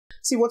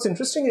See, what's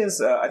interesting is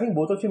I think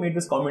both of you made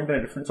this comment in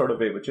a different sort of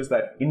way, which is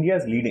that India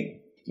is leading.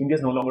 India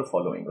is no longer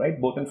following, right?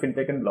 Both in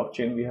fintech and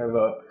blockchain, we have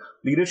a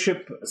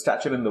leadership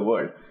stature in the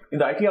world. In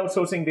the IT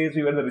outsourcing days,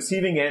 we were the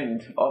receiving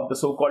end of the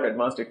so-called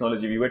advanced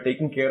technology. We were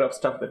taking care of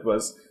stuff that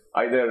was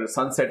either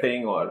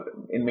sunsetting or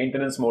in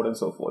maintenance mode and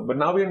so forth. But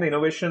now we're in the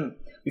innovation.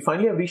 We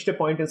finally have reached a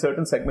point in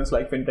certain segments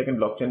like fintech and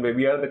blockchain where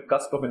we are the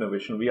cusp of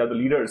innovation. We are the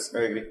leaders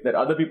that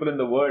other people in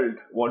the world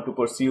want to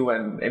pursue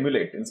and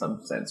emulate in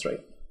some sense, right?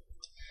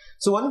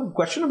 So one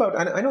question about,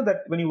 and I know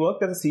that when you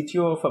worked as a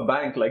CTO of a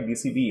bank like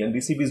DCB, and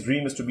DCB's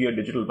dream is to be a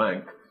digital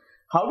bank,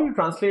 how do you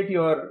translate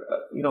your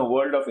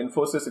world of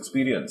Infosys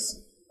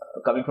experience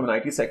coming from an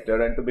IT sector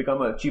and to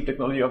become a chief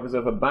technology officer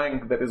of a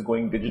bank that is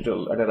going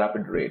digital at a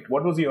rapid rate?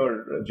 What was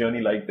your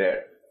journey like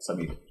there,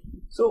 Samir?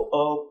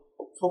 So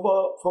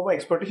from an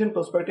exploitation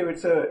perspective,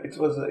 it's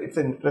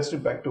an interesting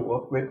bank to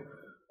work with.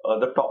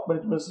 The top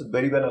management is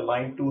very well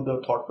aligned to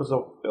the thought process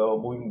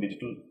of moving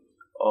digital.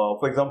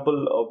 For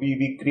example,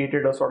 we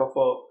created a sort of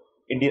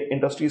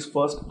industry's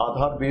first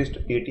Aadhaar-based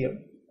ATM.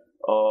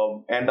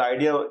 And the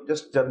idea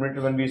just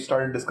germinated when we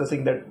started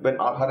discussing that when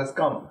Aadhaar has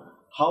come,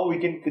 how we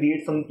can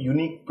create some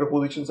unique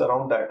propositions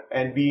around that.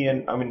 And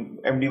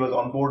MD was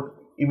on board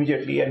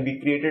immediately, and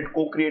we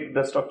co-created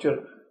the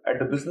structure at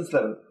the business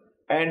level.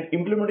 And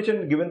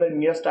implementation, given the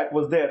India stack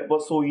was there,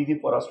 was so easy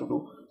for us to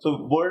do.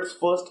 So world's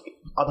first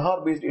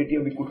Aadhaar-based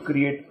ATM we could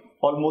create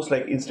almost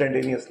like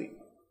instantaneously.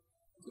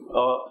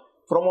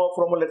 From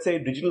a let's say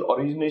digital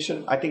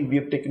origination, I think we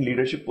have taken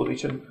leadership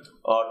position.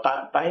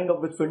 Tying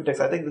up with fintechs,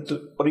 I think that's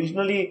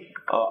originally,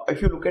 if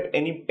you look at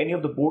any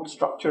of the board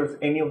structures,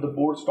 any of the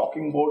boards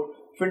talking about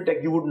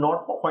fintech, you would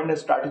not find a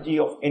strategy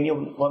of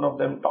one of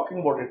them talking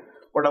about it.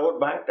 But our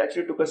bank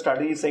actually took a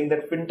strategy saying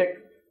that fintech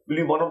will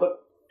be one of the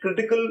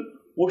critical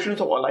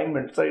portions of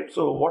alignment, right?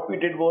 So what we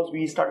did was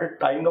we started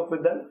tying up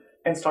with them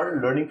and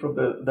started learning from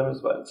them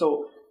as well.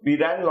 So we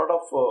ran a lot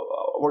of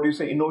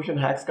innovation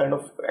hacks kind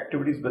of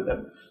activities with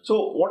them.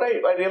 So what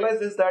I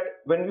realized is that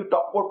when you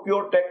talk about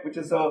pure tech, which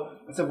is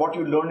what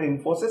you learn in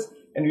Infosys,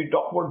 and we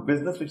talk about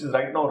business, which is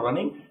right now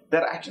running,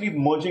 they're actually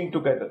merging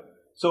together.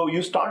 So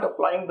you start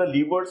applying the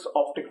levers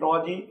of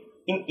technology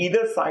in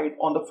either side,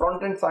 on the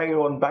front end side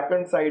or on back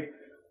end side,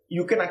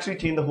 you can actually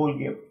change the whole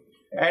game.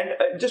 And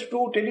just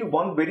to tell you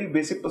one very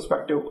basic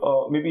perspective,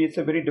 maybe it's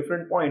a very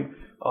different point.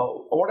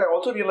 What I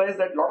also realized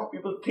that a lot of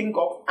people think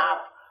of app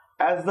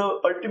as the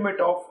ultimate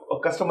of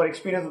customer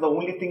experience, the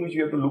only thing which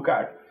you have to look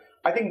at.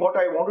 I think what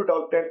I want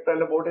to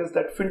tell about is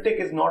that fintech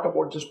is not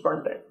about just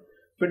front end.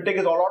 Fintech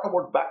is a lot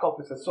about back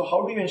offices. So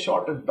how do you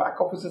ensure that back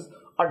offices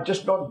are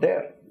just not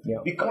there? Yeah.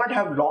 We can't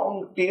have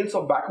long tails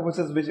of back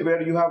offices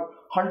where you have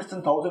hundreds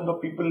and thousands of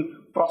people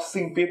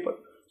processing paper.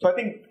 So I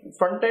think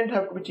front end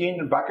have to be changed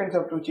and back ends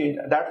have to change.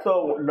 That's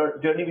a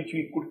journey which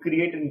we could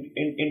create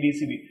in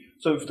DCB.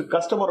 So if the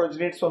customer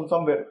originates from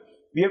somewhere,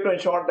 we have to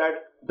ensure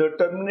that the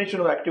termination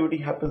of activity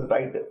happens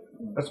right there.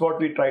 That's what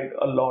we tried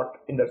a lot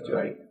in that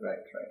journey. Right.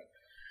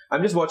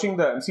 I'm just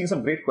I'm seeing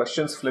some great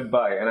questions flip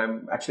by, and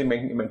I'm actually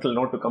making a mental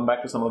note to come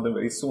back to some of them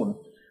very soon.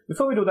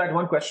 Before we do that,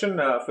 one question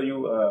for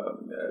you,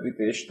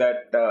 Ritesh,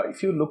 that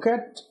if you look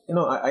at,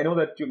 I know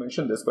that you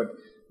mentioned this, but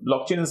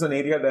blockchain is an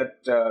area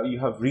that you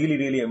have really,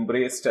 really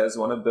embraced as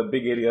one of the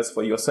big areas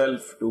for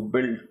yourself to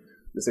build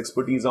this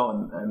expertise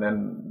on. And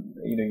then,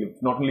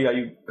 not only are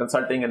you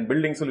consulting and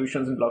building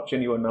solutions in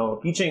blockchain, you are now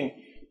teaching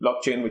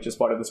blockchain, which is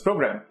part of this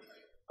program.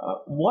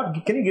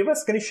 Can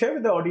you share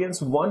with the audience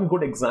one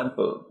good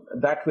example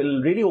that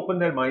will really open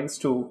their minds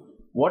to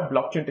what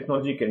blockchain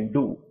technology can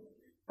do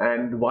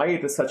and why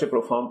it is such a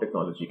profound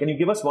technology? Can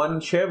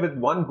you share with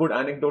one good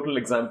anecdotal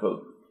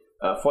example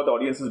for the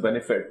audience's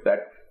benefit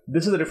that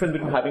this is the difference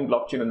between having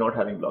blockchain and not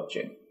having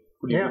blockchain?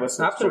 Could you give us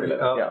absolutely.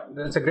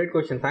 That's a great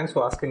question. Thanks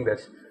for asking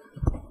this.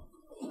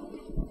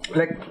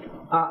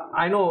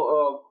 I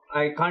know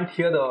I can't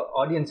hear the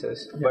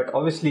audiences, but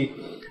obviously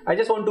I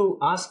just want to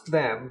ask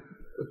them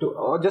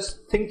to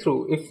just think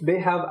through if they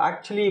have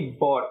actually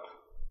bought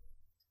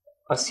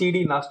a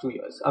CD in last 2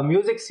 years, a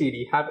music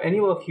CD. Have any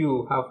of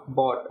you have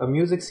bought a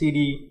music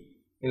CD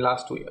in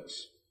last 2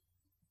 years?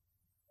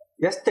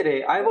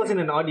 Yesterday, I was in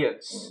an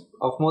audience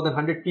of more than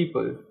 100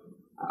 people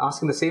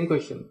asking the same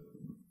question,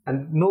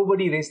 and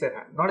nobody raised their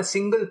hand. Not a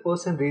single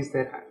person raised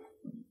their hand.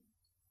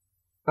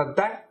 Now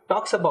that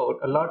talks about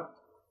a lot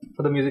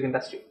for the music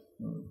industry.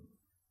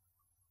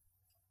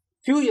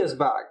 Few years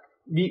back,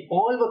 we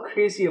all were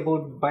crazy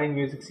about buying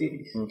music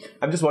CDs.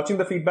 I'm just watching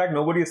the feedback.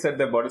 Nobody has said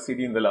they bought a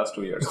CD in the last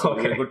 2 years. So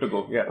we're good to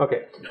go. Yeah.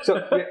 Okay.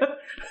 So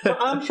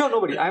I'm sure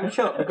nobody. I'm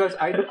sure because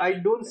I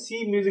don't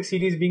see music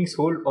CDs being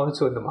sold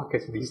also in the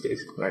markets these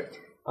days. Right.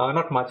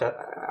 Not much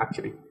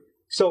actually.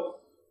 So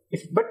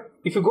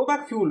if you go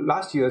back few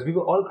last years, we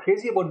were all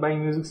crazy about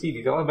buying music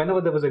CDs. Whenever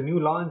there was a new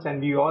launch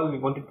and we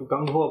wanted to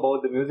gung-ho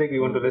about the music, we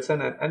want to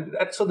listen, and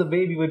that's the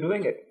way we were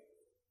doing it.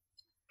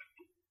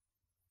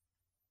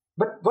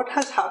 But what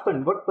has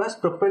happened? What has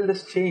propelled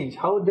this change?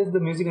 How does the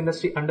music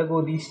industry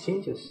undergo these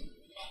changes?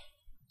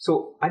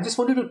 So I just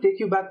wanted to take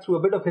you back through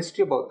a bit of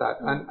history about that.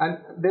 And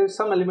there's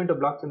some element of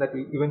blockchain that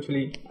we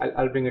eventually,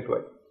 I'll bring it to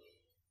it.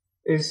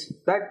 is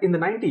that in the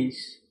 90s,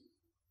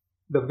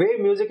 the way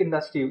music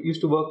industry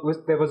used to work was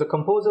there was a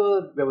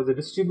composer, there was a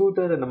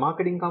distributor and a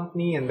marketing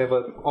company, and there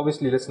were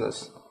obviously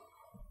listeners.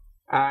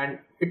 And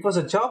it was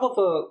a job of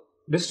a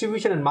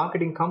distribution and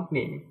marketing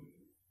company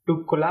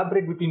to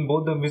collaborate between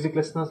both the music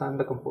listeners and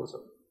the composer.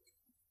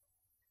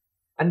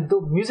 And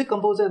the music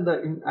composer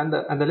and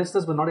the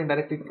listeners were not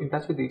directly in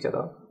touch with each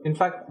other. In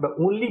fact, the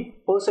only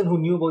person who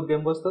knew about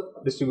them was the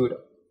distributor.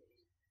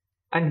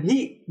 And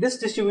this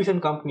distribution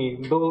company,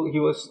 though he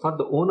was not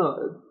the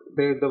owner,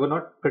 they were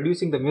not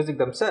producing the music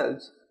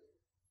themselves,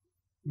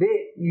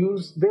 they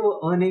were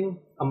earning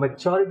a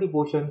majority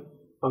portion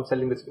from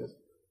selling this music.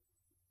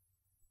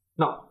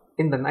 Now,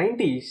 in the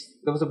 90s,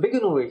 there was a big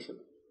innovation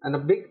and a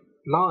big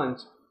launch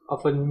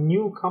of a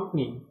new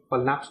company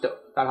called Napster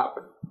that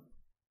happened.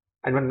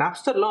 And when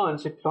Napster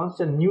launched, it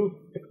launched a new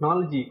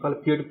technology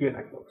called peer-to-peer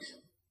networks.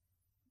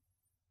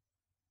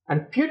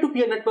 And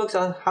peer-to-peer networks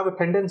have a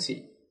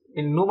tendency,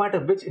 in no matter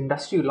which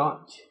industry you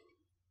launch,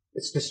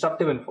 it's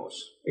disruptive in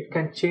force. It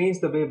can change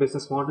the way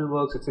business model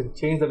works, it can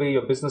change the way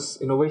your business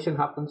innovation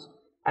happens,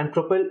 and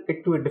propel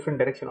it to a different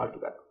direction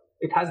altogether.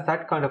 It has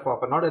that kind of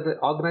power, not at the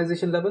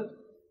organization level,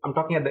 I'm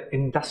talking at the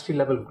industry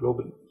level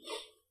globally.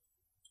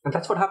 And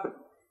that's what happened.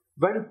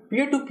 When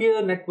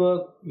peer-to-peer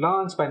network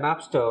launched by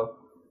Napster,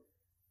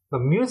 the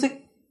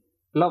music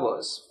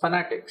lovers,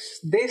 fanatics,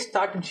 they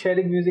started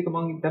sharing music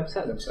among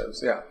themselves.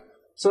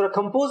 So a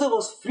composer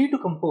was free to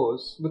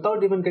compose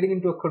without even getting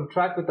into a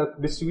contract with a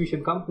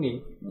distribution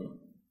company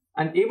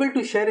and able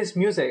to share his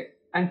music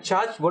and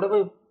charge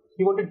whatever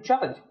he wanted to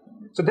charge.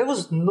 So there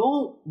was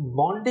no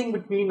bonding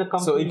between a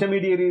company. So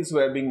intermediaries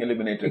were being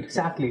eliminated.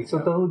 Exactly. So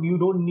you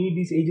don't need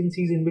these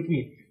agencies in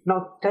between.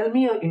 Now tell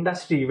me an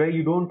industry where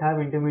you don't have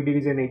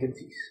intermediaries and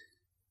agencies.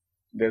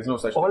 There's no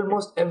such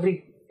Almost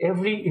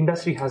every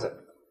industry has it.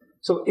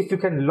 So if you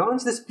can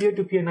launch this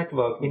peer-to-peer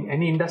network in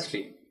any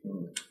industry,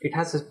 it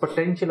has this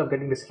potential of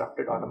getting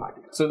disrupted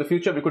automatically. So in the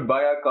future, we could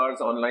buy our cars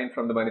online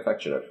from the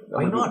manufacturer.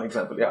 Why not? An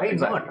example. Why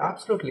not?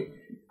 Absolutely.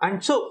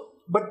 And so,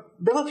 but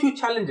there were a few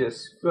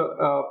challenges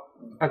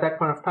at that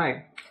point of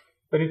time.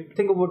 When you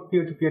think about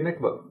peer-to-peer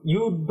network,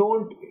 you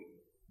don't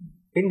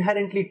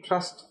inherently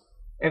trust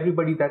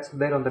everybody that's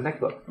there on the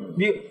network.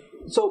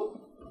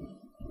 So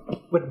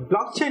what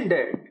blockchain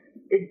did,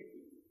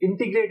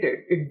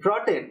 it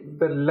brought in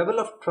the level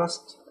of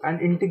trust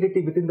and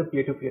integrity within the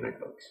peer-to-peer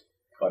networks.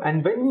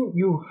 And when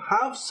you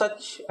have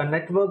such a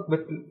network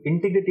with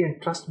integrity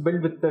and trust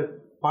built with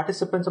the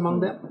participants among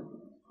them,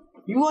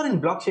 you are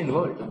in blockchain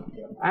world.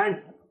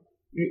 And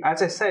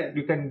as I said,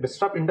 you can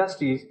disrupt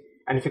industries,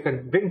 and if you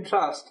can bring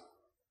trust,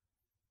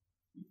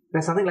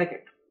 there's nothing like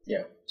it.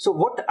 Yeah. So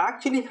what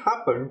actually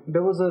happened,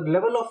 there's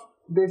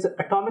an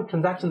atomic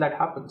transaction that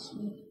happens.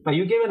 Now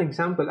you gave an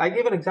example. I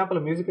gave an example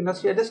of music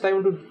industry. I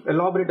want to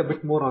elaborate a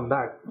bit more on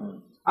that.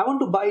 I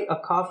want to buy a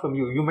car from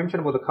you. You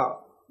mentioned about the car.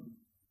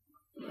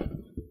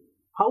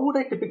 How would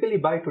I typically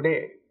buy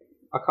today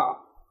a car?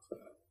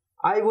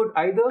 I would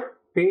either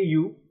pay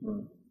you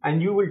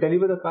and you will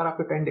deliver the car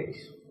after 10 days.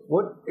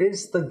 What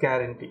is the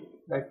guarantee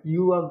that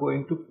you are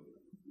going to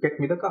get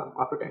me the car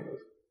after 10 days?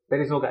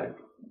 There is no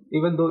guarantee,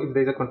 even though if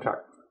there is a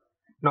contract.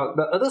 Now,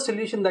 the other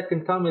solution that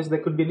can come is there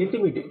could be an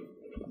intermediary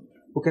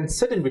who can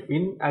sit in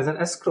between as an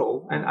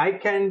escrow, and I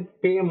can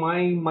pay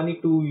my money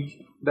to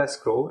the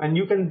escrow and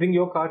you can bring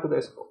your car to the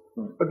escrow.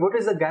 But what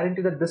is the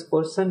guarantee that this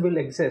person will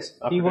exist?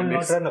 He will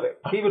not run away.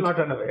 He will not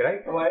run away,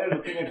 right? Why are you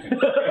looking at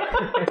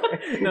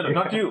me? No,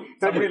 not you.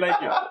 Somebody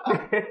like you.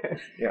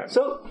 Yeah.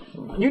 So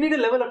you need a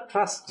level of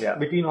trust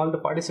between all the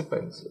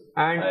participants,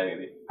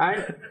 and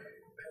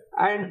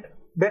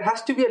there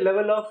has to be a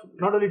level of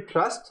not only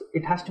trust,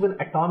 it has to be an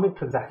atomic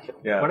transaction.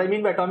 Yeah. What I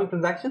mean by atomic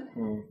transaction?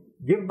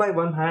 Give by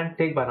one hand,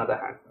 take by another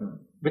hand,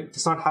 which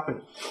does not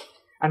happen.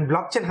 And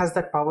blockchain has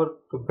that power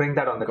to bring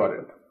that on the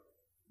table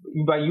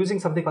by using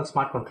something called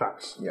smart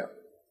contracts. Yeah.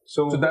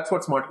 So that's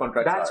what smart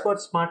contracts are. That's what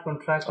smart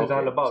contracts is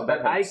all about. So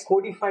that I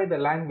codify the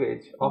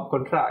language of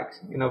contracts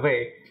in a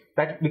way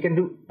that we can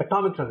do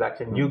atomic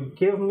transaction. You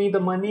give me the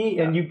money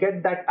and you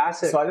get that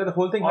asset. So either the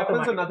whole thing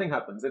happens or nothing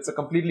happens. It's a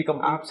complete.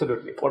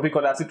 Absolutely. What we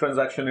call acid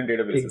transaction in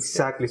databases.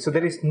 Exactly. So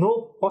there is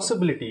no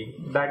possibility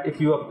that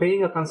if you are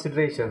paying a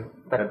consideration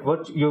that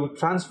you're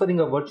transferring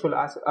a virtual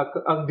asset,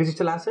 a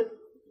digital asset,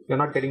 you're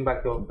not getting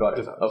back your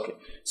results. Okay.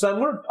 So I'm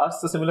going to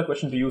ask a similar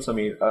question to you,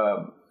 Samir.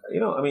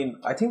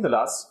 I think the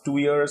last 2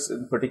 years,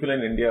 in particular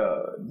in India,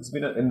 it's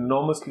been an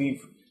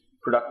enormously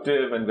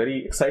productive and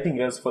very exciting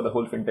years for the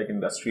whole fintech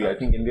industry. I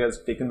think India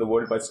has taken the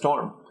world by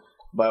storm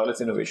by all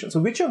its innovations. So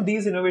which of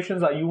these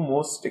innovations are you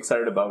most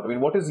excited about? I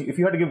mean, if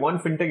you had to give one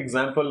fintech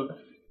example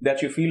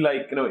that you feel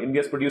like,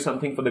 India's produced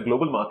something for the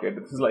global market,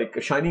 this is like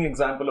a shining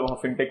example of how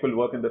fintech will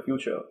work in the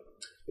future.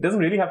 It doesn't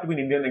really have to be an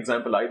Indian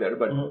example either,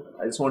 but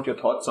I just want your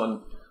thoughts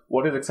on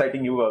what is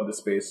exciting you about this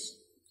space.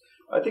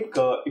 I think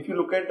if you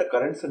look at the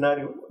current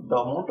scenario, the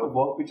amount of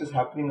work which is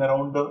happening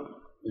around the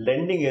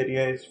lending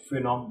area is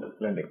phenomenal.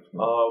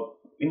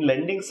 In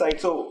lending side,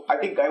 so I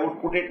think I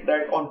would put it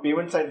that on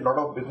payment side, a lot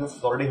of business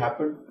has already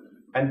happened.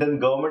 and then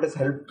government has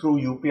helped through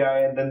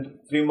UPI, and then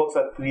frameworks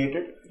are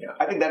created. Yeah.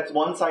 I think that's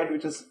one side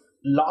which is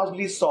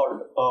largely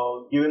solved,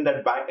 given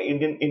that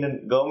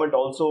Indian government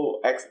also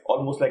acts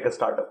almost like a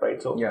startup,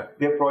 right? So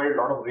they have provided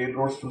a lot of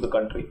railroads to the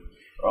country.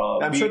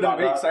 I'm sure they're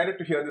very excited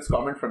to hear this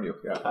comment from you.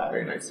 Yeah,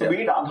 very nice. So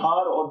be it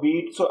Aadhaar or be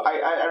it, so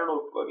I don't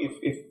know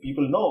if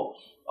people know,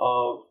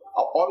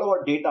 all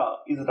our data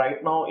is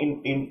right now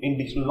in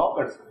digital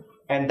lockers,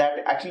 and that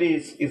actually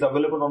is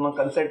available on a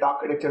consent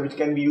architecture which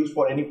can be used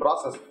for any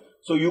process.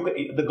 So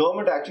the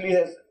government actually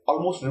has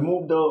almost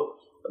removed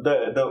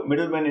the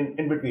middleman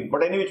in between.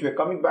 But anyway, we're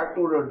coming back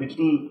to the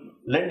digital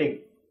lending.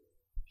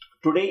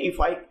 Today, if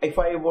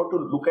I were to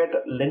look at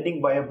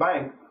lending by a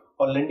bank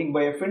or lending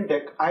by a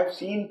fintech, I've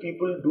seen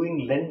people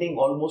doing lending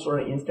almost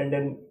on an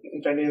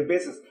instantaneous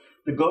basis.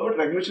 The government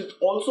regulations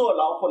also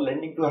allow for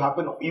lending to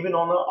happen even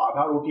on an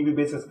Aadhaar OTP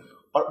basis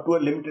or to a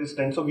limited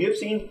extent. So we have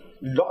seen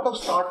a lot of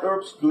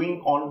startups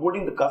doing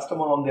onboarding the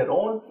customer on their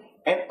own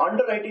and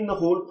underwriting the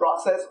whole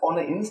process on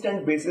an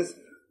instant basis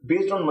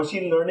based on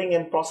machine learning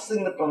and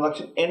processing the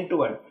transaction end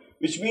to end,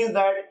 which means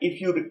that if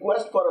you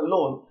request for a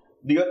loan,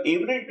 your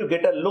ability to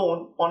get a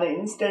loan on an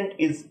instant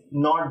is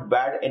not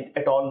bad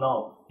at all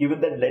now,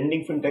 given that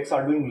lending fintechs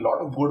are doing a lot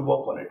of good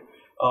work on it.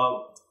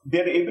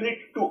 Their ability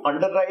to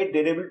underwrite,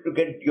 their ability to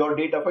get your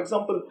data. For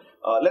example,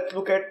 let's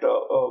look at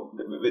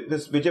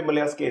this Vijay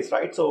Mallya's case,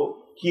 right? So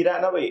he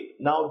ran away.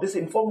 Now this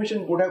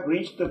information would have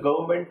reached the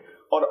government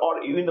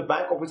or even the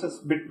bank officers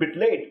bit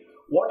late.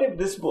 What if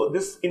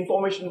this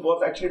information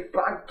was actually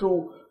tracked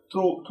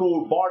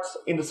through bots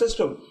in the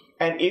system,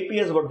 and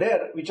APIs were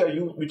there which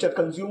are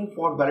consumed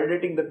for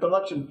validating the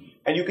transaction,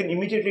 and you can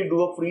immediately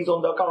do a freeze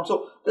on the account.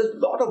 So there's a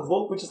lot of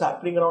work which is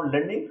happening around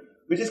lending,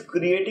 which is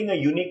creating a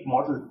unique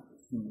model.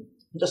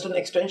 Just an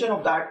extension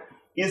of that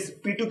is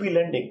P2P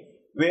lending,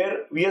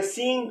 where we are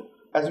seeing,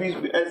 as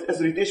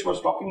Ritesh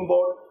was talking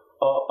about,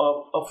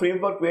 a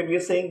framework where we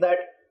are saying that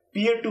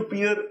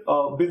peer-to-peer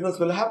business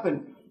will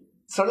happen.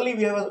 Suddenly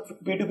we have a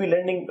P2P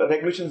lending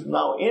regulations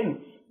now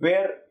in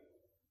where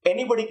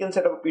anybody can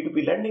set up a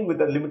P2P lending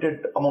with a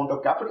limited amount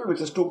of capital, which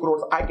is 2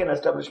 crores. I can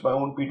establish my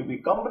own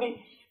P2P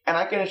company, and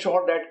I can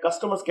ensure that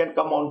customers can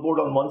come on board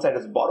on one side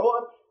as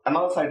borrower,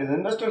 another side as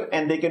investor,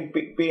 and they can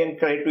pay and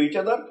credit to each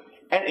other.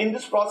 And in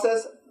this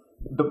process,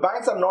 the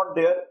banks are not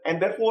there,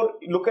 and therefore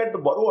look at the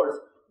borrowers.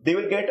 They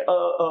will get a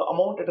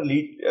amount at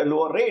a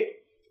lower rate.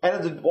 And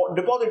as a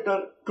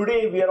depositor,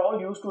 today we are all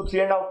used to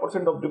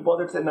 3.5% of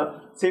deposits in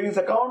a savings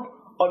account,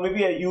 or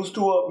maybe used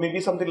to maybe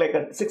something like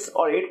a 6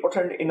 or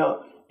 8%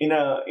 in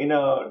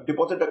a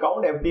deposit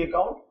account, FD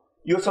account.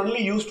 You're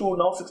suddenly used to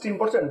now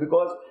 16%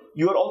 because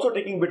you are also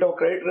taking a bit of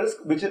credit risk,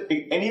 which is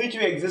any which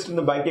way exists in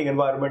the banking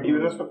environment,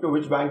 irrespective of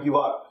which bank you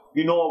are.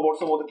 We know about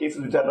some of the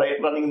cases which are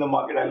running in the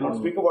market. I'll not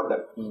speak about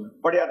them.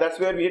 But yeah, that's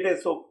where it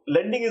is. So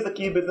lending is the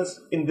key business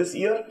in this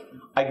year.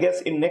 I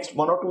guess in next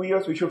 1 or 2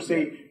 years, we should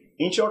say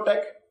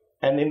InsurTech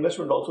and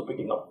investment also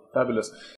picking up. Fabulous.